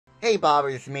Hey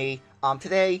Bobbers, it's me.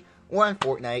 Today we're on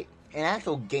Fortnite, an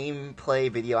actual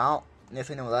gameplay video. I don't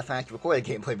necessarily know the last time I actually recorded a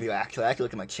gameplay video. Actually, I actually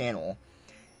looked at my channel,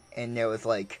 and there was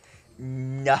like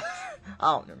nothing.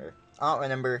 I don't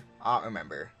remember.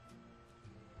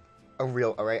 A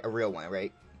real one,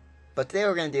 right? But today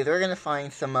we're gonna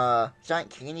find some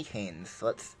giant candy canes. So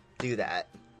let's do that.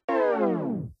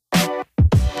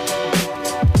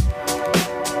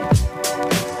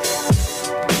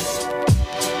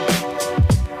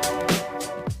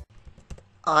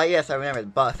 Yes, I remember the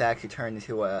bus actually turned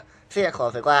into a Santa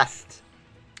Claus like last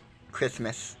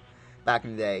Christmas back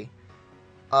in the day.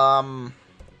 The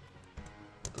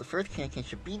first candy cane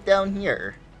should be down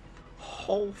here.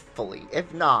 Hopefully.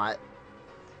 If not,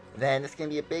 then it's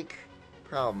gonna be a big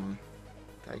problem.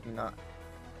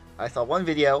 I saw one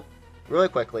video, really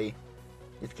quickly.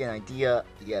 Let's get an idea.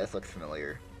 Yeah, this looks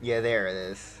familiar. Yeah, there it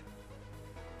is.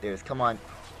 Come on.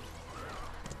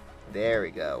 There we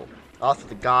go. Also,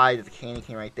 the guy, there's a candy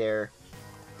cane right there.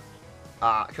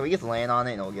 Can we just land on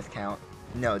it and it'll just count?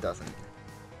 No, it doesn't.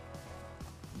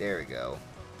 There we go.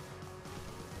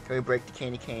 Can we break the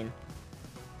candy cane?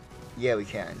 Yeah, we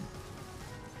can.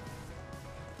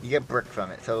 You get brick from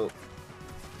it, so...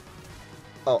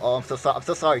 Oh, I'm so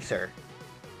sorry, sir.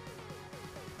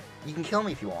 You can kill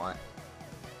me if you want.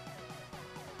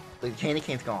 The candy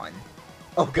cane's gone.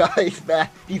 Oh god, he's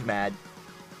mad. He's mad.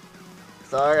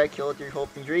 Sorry, I killed your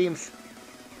hopes and dreams.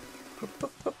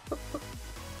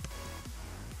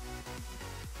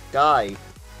 Die.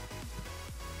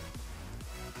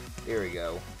 There we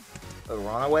go. Oh,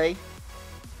 run away?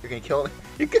 You're gonna kill me?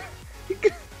 You can...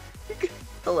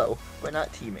 Hello, we're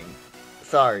not teaming.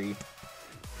 Sorry.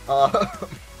 Ow.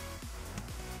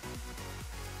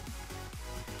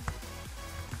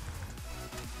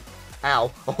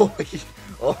 Oh,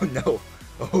 oh no.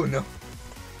 Oh no.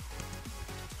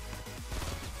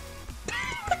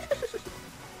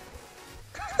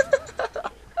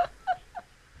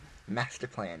 Master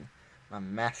plan. My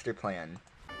master plan.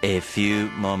 A few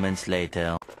moments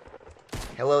later.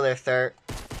 Hello there, sir.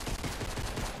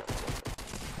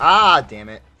 Ah, damn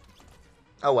it.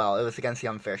 Oh well, it was against the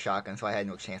unfair shotgun, so I had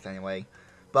no chance anyway.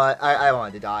 But I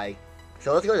wanted to die.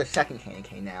 So let's go to the second candy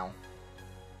cane now.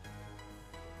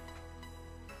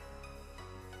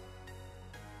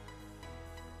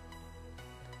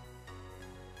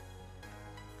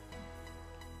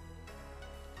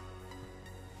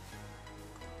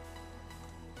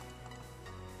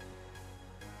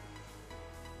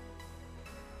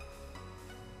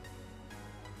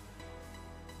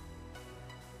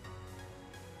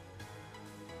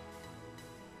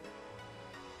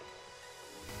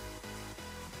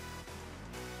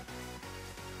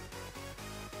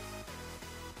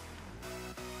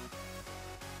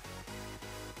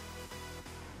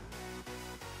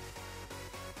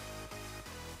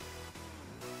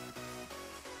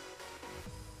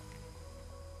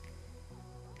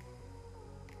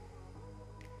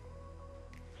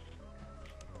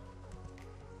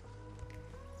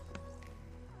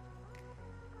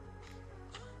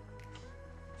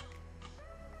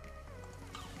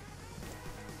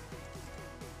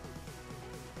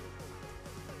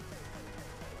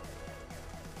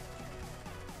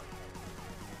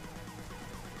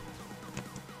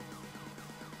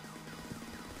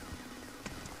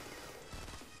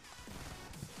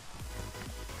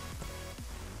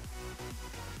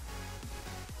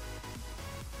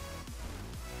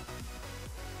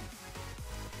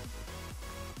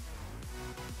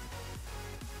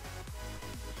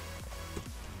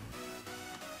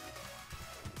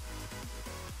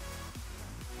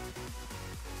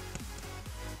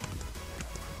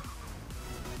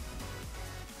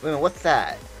 Wait a minute, what's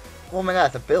that? Oh my god,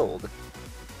 it's a build.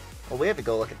 Well, we have to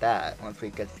go look at that once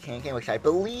we get to the candy cane, which I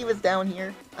believe is down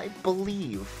here. I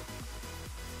believe.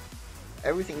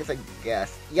 Everything is a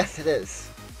guess. Yes, it is.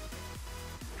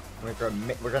 We're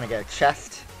gonna get a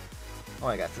chest. Oh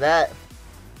my god, so that...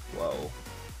 Whoa.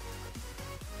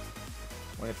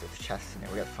 I wonder if there's chests in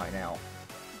there. We gotta find out.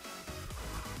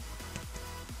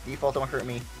 Default, don't hurt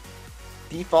me.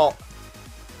 Default.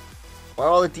 Why are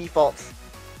all the defaults?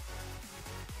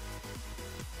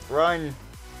 Run!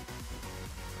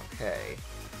 Okay.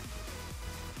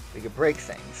 We can break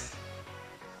things.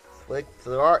 So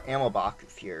there are ammo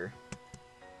boxes here.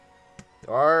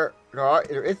 There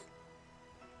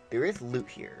is loot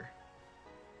here.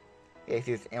 Yeah,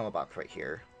 there's an ammo box right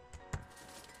here.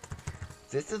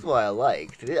 This is what I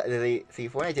like. See,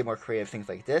 if Fortnite did more creative things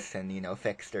like this and, you know,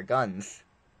 fix their guns,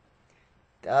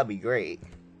 that'd be great.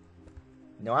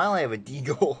 No, I only have a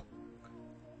deagle.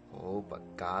 Oh,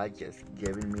 but God just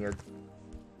giving me a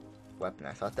weapon.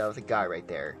 I thought that was a guy right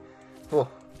there. Oh.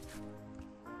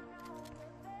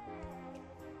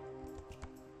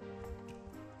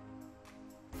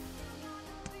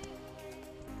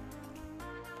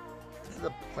 is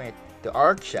the planet? The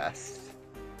Arc chest.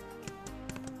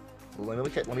 Let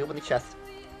me open the chest.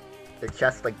 The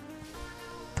chest, like...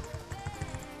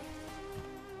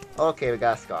 Okay, we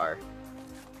got a scar.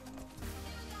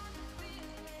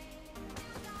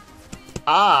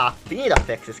 Ah! They need to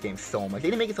fix this game so much. They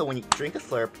need to make it so when you drink a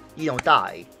slurp, you don't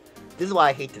die. This is why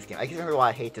I hate this game. I can't remember why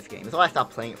I hate this game. This is why I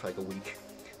stopped playing it for like a week.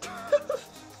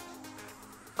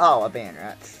 Oh, a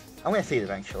banner. I'm gonna see it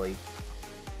eventually.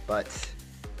 But...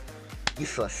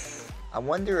 useless. I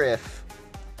wonder if...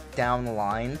 down the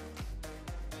line...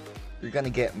 you're gonna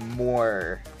get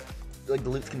more... like, the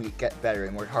loot's gonna get better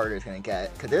and more harder it's gonna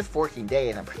get. Because there's 14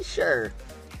 days, I'm pretty sure...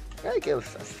 you gotta give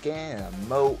us a skin, an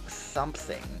emote,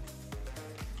 something.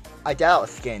 I doubt a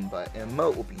skin, but an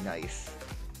emote would be nice.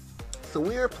 So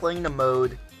we are playing the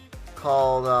mode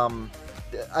called,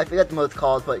 I forget the mode's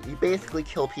called, but you basically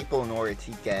kill people in order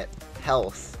to get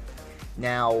health.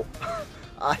 Now,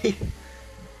 I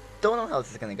don't know how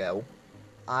this is gonna go.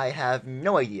 I have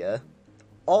no idea.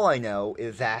 All I know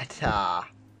is that,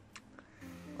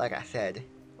 like I said,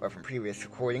 or from previous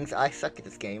recordings, I suck at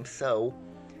this game, so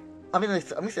I'm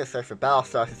just gonna search for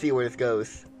Battlestar to see where this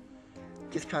goes.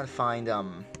 Just trying to find,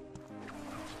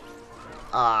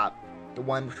 the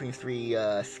one between 3,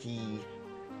 ski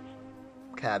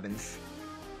cabins.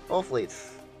 Hopefully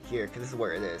it's here, because this is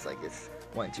where it is. Like, it's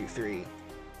 1, 2, 3.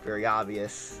 Very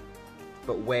obvious.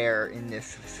 But where in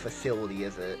this facility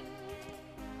is it?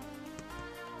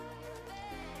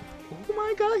 Oh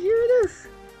my god, here it is!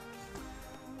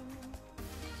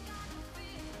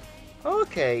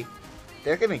 Okay.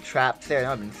 There could be traps there, and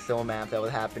I've been so mad if that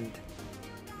would have happened.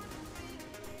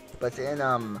 But it's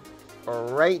in,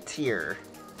 right here.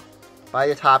 By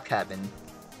the top cabin.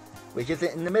 Which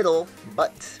isn't in the middle,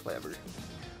 but whatever.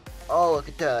 Oh, look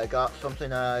at that. I got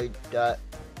something I got.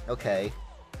 Okay.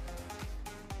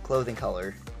 Clothing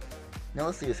color. Now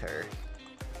let's use her.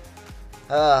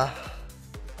 I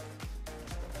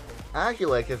actually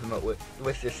like this emote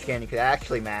with this skin because it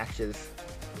actually matches.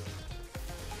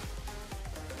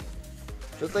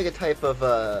 Just like a type of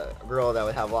girl that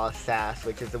would have a lot of sass,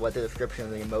 which is what the description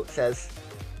of the emote says.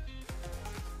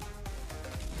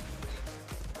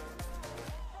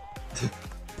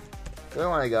 So where do I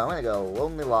want to go? I'm going to go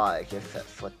Lonely Lodge, if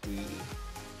that's what the...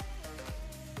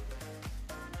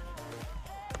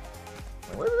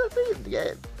 what is that thing?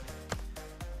 Yeah.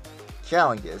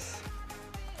 Challenges.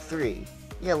 3.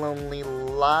 Yeah, Lonely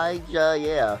Lodge,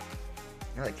 yeah.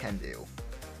 I know I can do.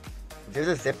 There's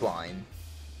a zip line.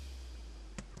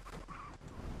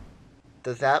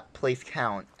 Does that place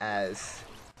count as...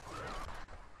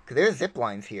 because there's zip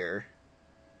lines here.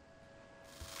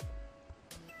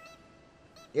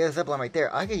 Yeah, there's a zip line right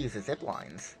there. I can use the zip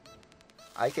lines.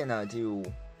 I can do...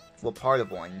 well, part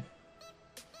of one.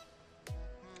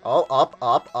 Oh,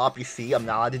 up. You see, I'm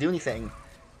not allowed to do anything.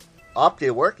 Up, did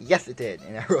it work? Yes, it did.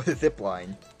 And I wrote a zip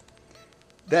line.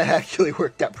 That actually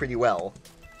worked out pretty well.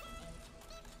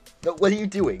 No, what are you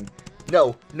doing?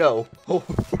 No. Oh.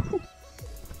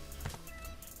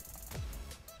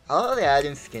 I don't know they added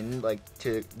in skin, like,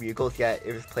 to vehicles yet.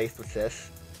 It was placed with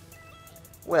this.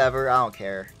 Whatever, I don't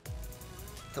care.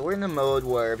 So we're in the mode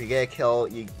where if you get a kill,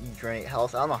 you drain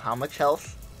health. I don't know how much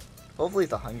health. Hopefully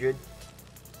it's 100.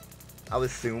 I would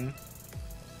assume.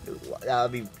 That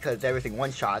would be because everything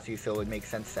one-shots you, so it would make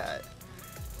sense that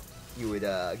you would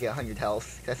get 100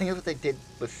 health. I think that's what they did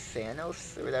with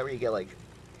Thanos or whatever. You get, like,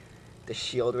 the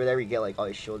shield or whatever. You get, like, all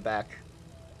your shield back.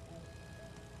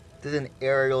 This is an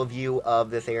aerial view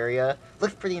of this area.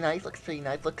 Looks pretty nice. Looks,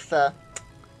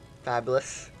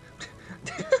 fabulous.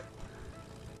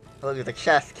 Look at the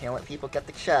chest. Can't let people get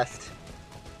the chest.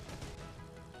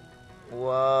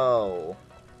 Whoa.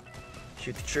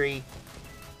 Shoot the tree.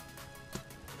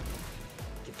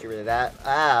 Get rid of that.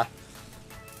 Ah.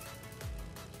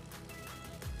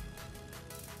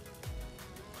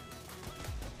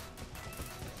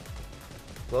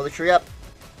 Blow the tree up.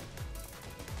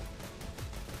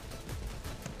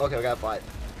 Okay, we got a fight.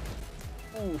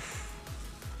 Oof.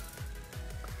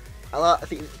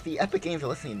 The Epic Games are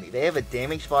listening to me. They have a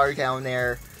damage bar down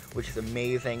there, which is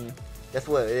amazing. That's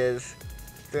what it is.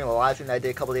 During the live stream that I did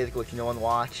a couple days ago, which no one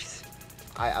watched,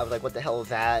 I was like, what the hell is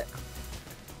that?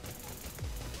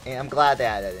 And I'm glad they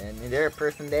added it. And there's a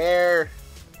person there.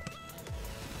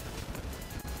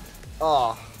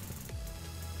 Oh.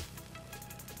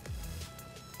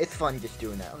 It's fun just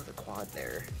doing that. There's a quad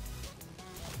there.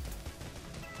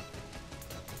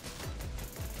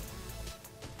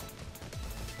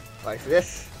 Alright, for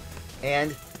this,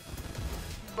 and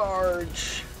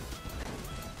barge.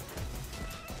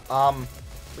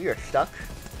 We are stuck.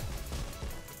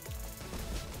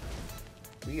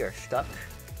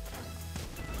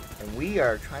 And we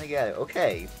are trying to get it.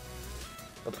 Okay.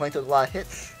 The plane took a lot of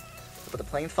hits, but the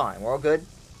plane's fine. We're all good.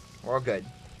 We're all good.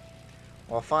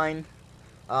 We're all fine.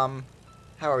 How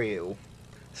are you?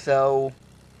 So,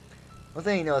 one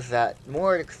thing you notice is that the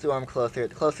more the storm closer,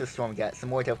 the closer the storm gets, the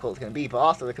more difficult it's going to be, but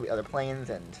also there could be other planes,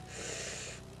 and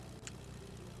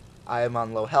I am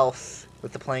on low health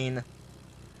with the plane,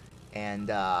 and,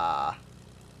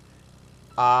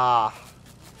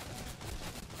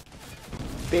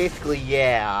 basically,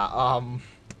 yeah,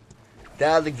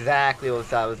 that was exactly what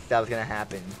that was gonna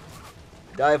happen.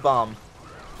 Dive bomb.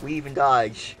 Weave and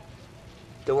dodge.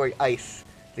 Don't worry, ice.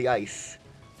 The ice.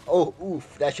 Oh,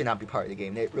 oof, that should not be part of the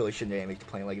game. They really shouldn't have made the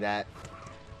plane like that.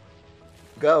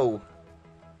 Go.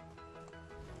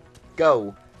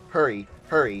 Go. Hurry,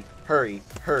 hurry, hurry,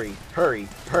 hurry, hurry,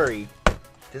 hurry.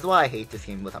 This is why I hate this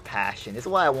game with a passion. This is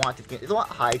why I want this game. This is why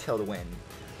I want Hytale to win.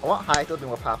 I want Hytale to be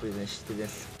more popular than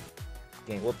this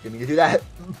game. Whoop, didn't mean to do that.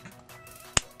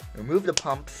 Remove the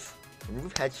pumps.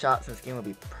 Remove headshots, and this game will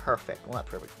be perfect. Well, not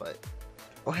perfect, but...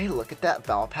 Oh, hey, look at that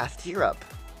Battle Pass tier up.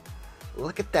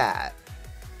 Look at that.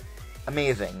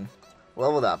 Amazing.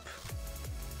 Leveled up.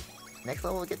 Next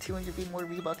level, we'll get 200 more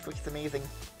V-Bucks, which is amazing.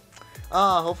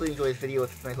 Hopefully you enjoyed this video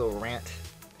with this nice little rant.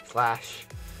 Slash,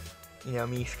 you know,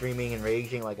 me screaming and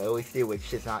raging like I always do,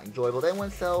 which is not enjoyable to anyone,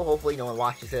 so hopefully no one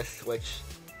watches this, which,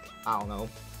 I don't know.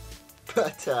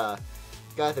 But,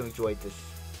 guys, I've enjoyed this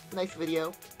nice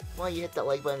video. Why don't you hit that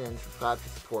like button and subscribe to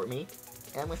support me.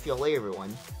 And I'm gonna see y'all later,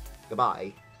 everyone.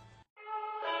 Goodbye.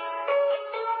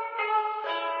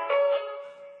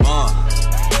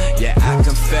 Yeah, I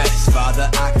confess, Father,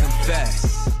 I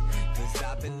confess, 'cause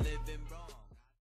I've been living